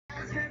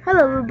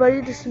Hello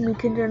everybody, this is me,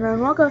 Kinder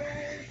and Walker,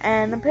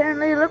 and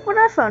apparently look what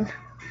I found.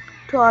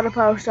 Two other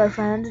Power Star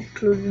fans,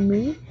 including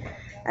me,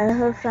 I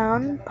have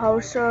found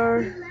Power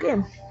Star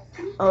game.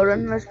 Oh,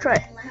 then let's try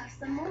it.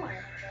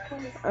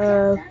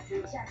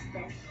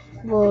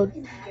 Well,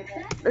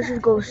 let's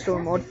just go with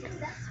store mode.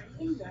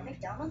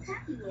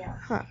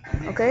 Huh.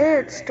 Okay,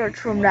 it starts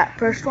from that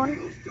first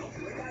one.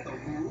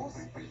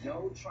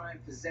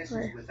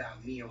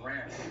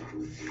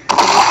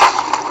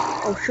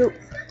 Oh shoot.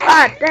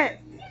 Ah, dang.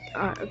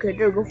 Okay,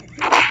 there we go.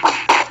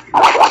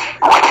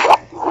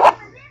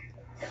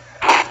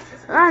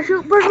 Ah,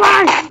 shoot, first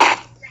one!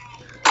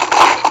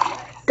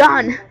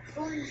 Done.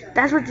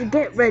 That's what you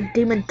get, Red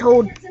Demon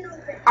Toad.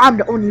 I'm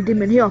the only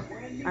demon here.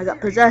 I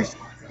got possessed.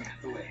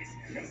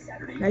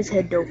 Nice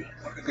head, though.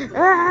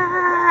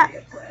 Ah!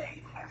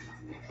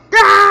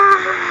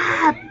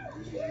 Ah!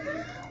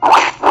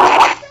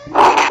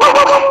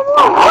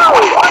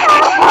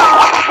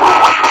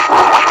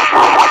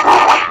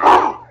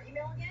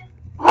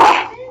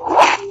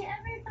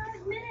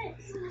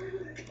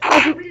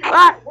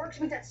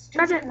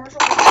 That's it.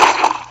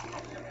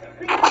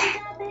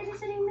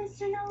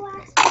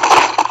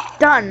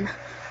 Done.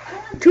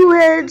 2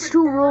 heads,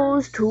 2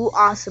 rolls, 2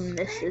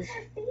 awesomenesses.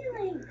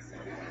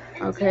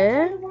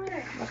 Okay.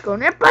 Let's go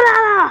near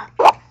banana.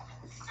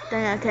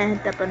 Dang, I can't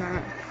hit that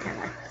banana, can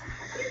I?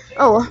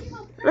 Oh, well,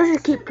 let's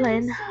just keep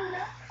playing.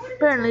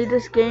 Apparently,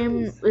 this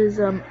game is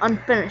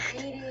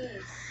unfinished.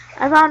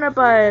 I found it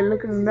by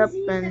looking it up,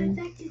 and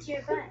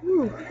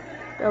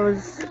that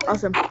was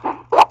awesome.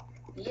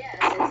 Yes,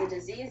 it's a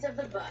disease of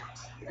the butt.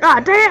 Ah,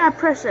 dang, I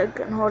pressed it.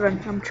 Hold on,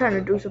 I'm trying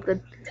to do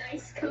something.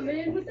 Dice coming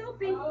in with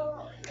Opie.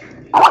 No.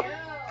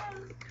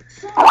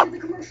 So, did the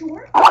commercial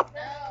work? No.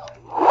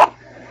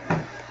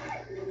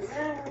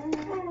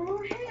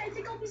 Oh, hey, I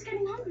think Opie's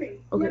getting hungry.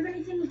 Okay. You have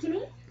anything you can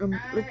eat?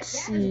 Let's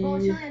see.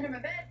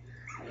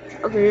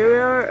 Okay, here we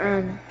are,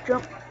 and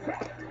jump.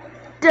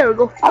 There we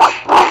go.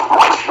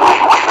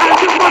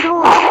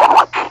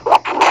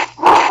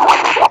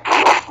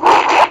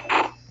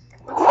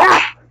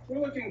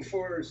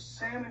 For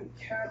salmon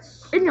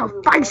cats in your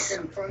face!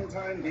 Fun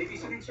time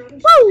babysitting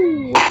service?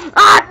 Woo!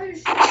 Ah!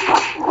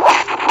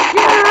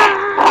 Yeah!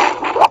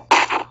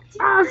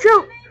 Oh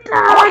shoot!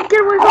 Ah,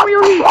 get away from me,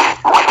 Yoshi!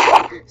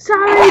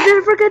 Sorry,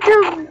 didn't forget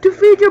to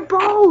feed your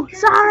bowl.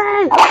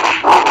 Sorry!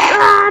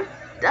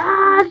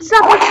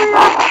 Stop pushing me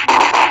up!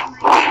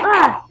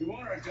 Ah! You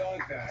want our dog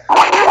back?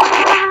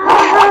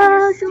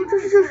 Shoot!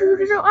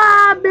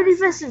 Ah, many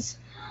fists!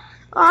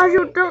 Oh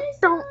shoot! Don't!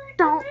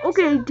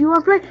 Okay, do you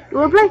want to play?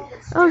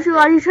 Oh shoot,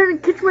 are you trying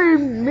to catch my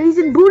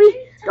amazing booty?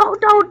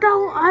 Don't.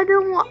 I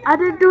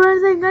didn't do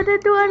anything.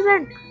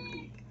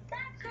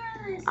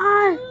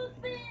 I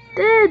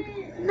did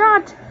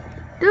not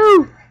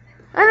do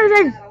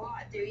anything.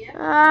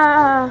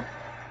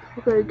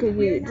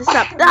 Okay, just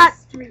stop that.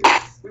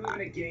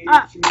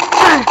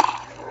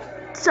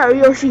 Sorry,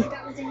 Yoshi.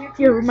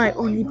 You're my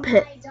only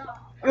pet.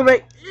 You're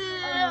right.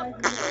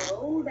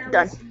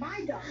 Done.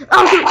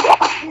 Oh shoot.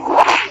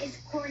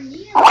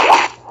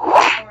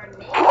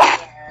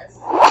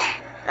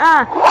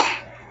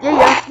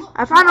 Yeah.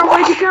 I found a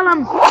way to kill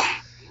him.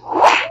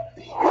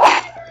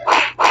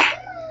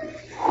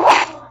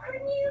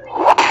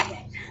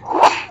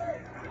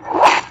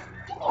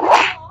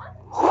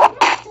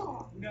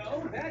 No,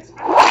 that's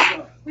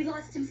we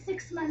lost him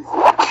 6 months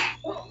ago.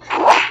 Well,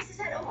 this has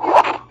had Opie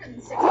longer than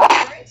 6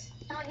 months, right?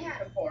 How long you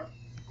had him for?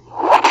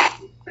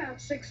 About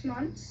 6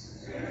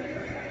 months.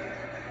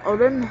 Oh,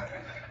 then.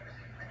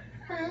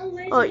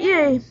 Oh,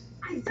 yay.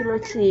 Okay,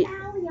 let's see.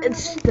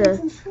 It's the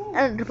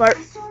end part.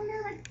 I saw him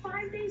there like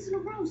 5 days in a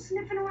row,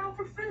 sniffing around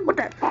for food. What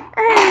the?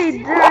 Hey,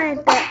 there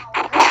ain't that.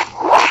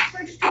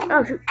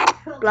 Oh, shoot.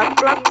 Block.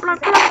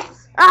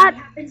 Ah!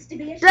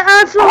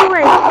 That's all the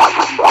way.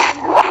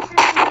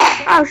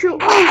 Oh,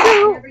 shoot.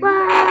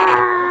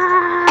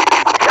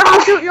 Oh,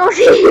 shoot,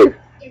 Yoshi.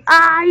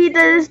 He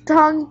did his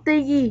tongue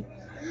thingy.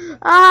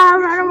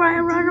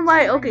 Run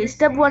away. Okay,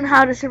 step 1,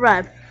 how to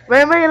survive.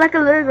 Run away like a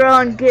little girl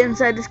and get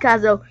inside this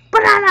castle.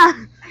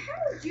 Banana!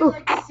 Would you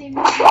like to see me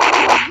do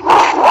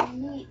a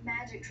neat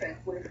magic trick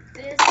with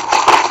this?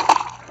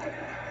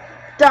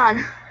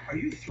 Done. Are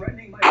you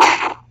threatening my...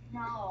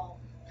 No.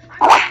 I'm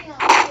planning on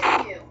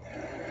killing you.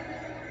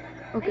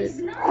 Okay. He's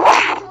not a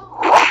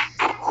dog.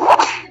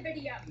 That's the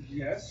video.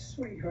 Yes,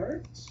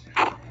 sweetheart.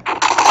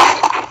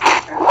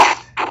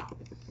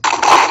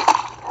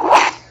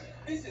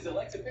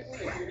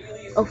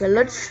 Okay,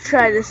 let's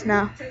try this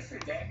now.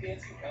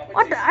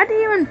 What the? I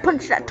didn't even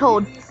punch that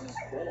toad.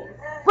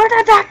 Where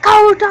did that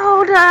go,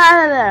 toad?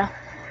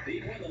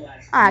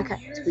 I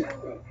can't speak.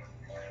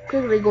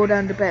 Quickly go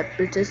down to bed,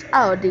 bitches.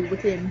 I'll deal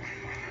with him.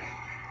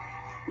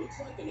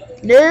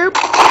 Nope.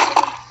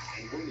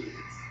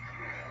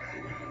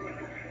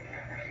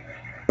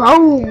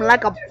 Boom,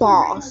 like a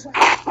boss.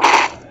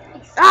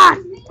 Ah!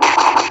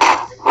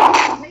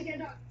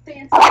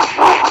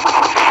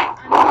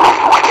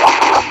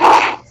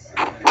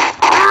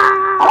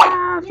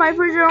 Fight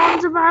for your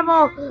own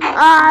survival.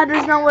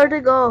 There's nowhere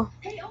to go.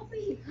 Hey,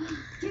 Opie.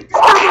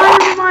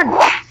 Stop, everyone.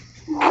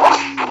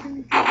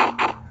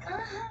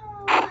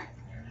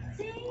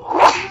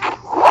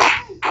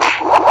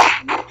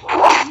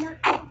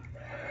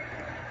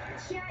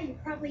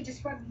 literally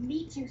just rubbed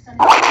meat juice on it.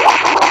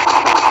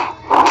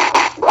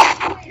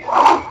 Wait a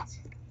minute.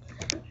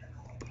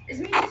 Is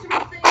meat juice a real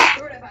thing?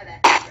 Where would I buy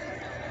that?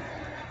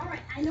 Alright,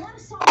 I know how to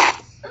solve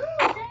this. Ooh,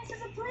 thanks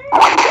as a plan.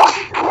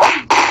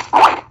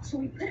 So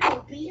we put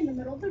Opie in the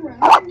middle of the room.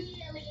 Cornelius.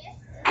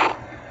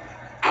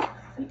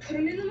 We put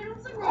him in the middle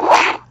of the room.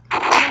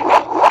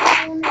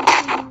 And then the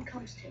whole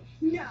comes to.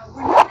 No,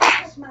 we're not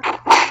gonna touch my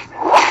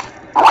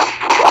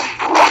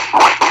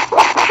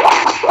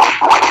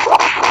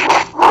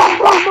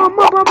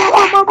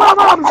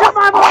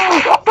Survival!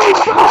 Boom,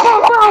 boom,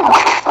 boom, boom!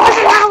 This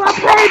is how I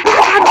play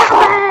Black Ops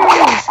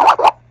Zombies!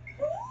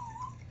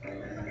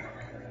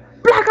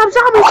 Black Ops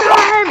Zombies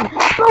time!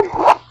 Boom!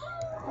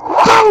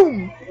 Boom!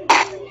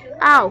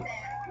 Ow.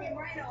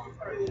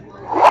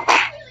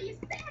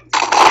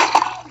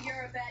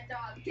 You're a bad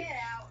dog. Get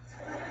out.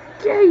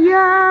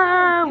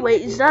 Yeah!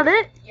 Wait, is that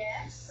it?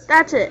 Yes.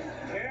 That's it.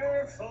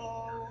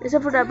 Careful.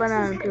 Except for that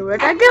banana peel right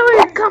there.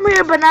 Come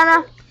here,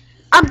 banana!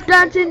 I'm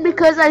dancing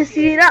because I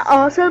seen an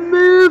awesome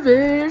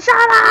movie.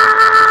 Shut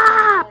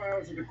up! 4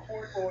 hours of the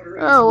court order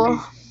is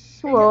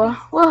Oh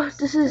well,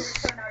 this is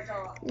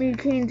me,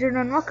 King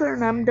Jordan Walker,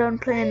 and I'm done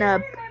playing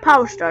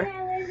Power Star.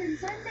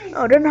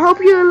 Oh, then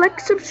hope you like,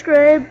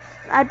 subscribe,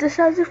 add this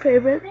as your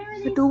favorite,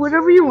 do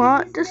whatever you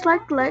want,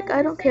 dislike,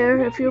 I don't care.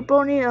 If you're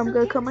bony, I'm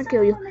gonna come and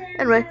kill you.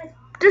 Anyway,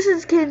 this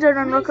is King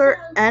Jordan Walker,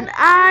 and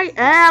I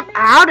am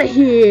out of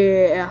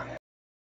here.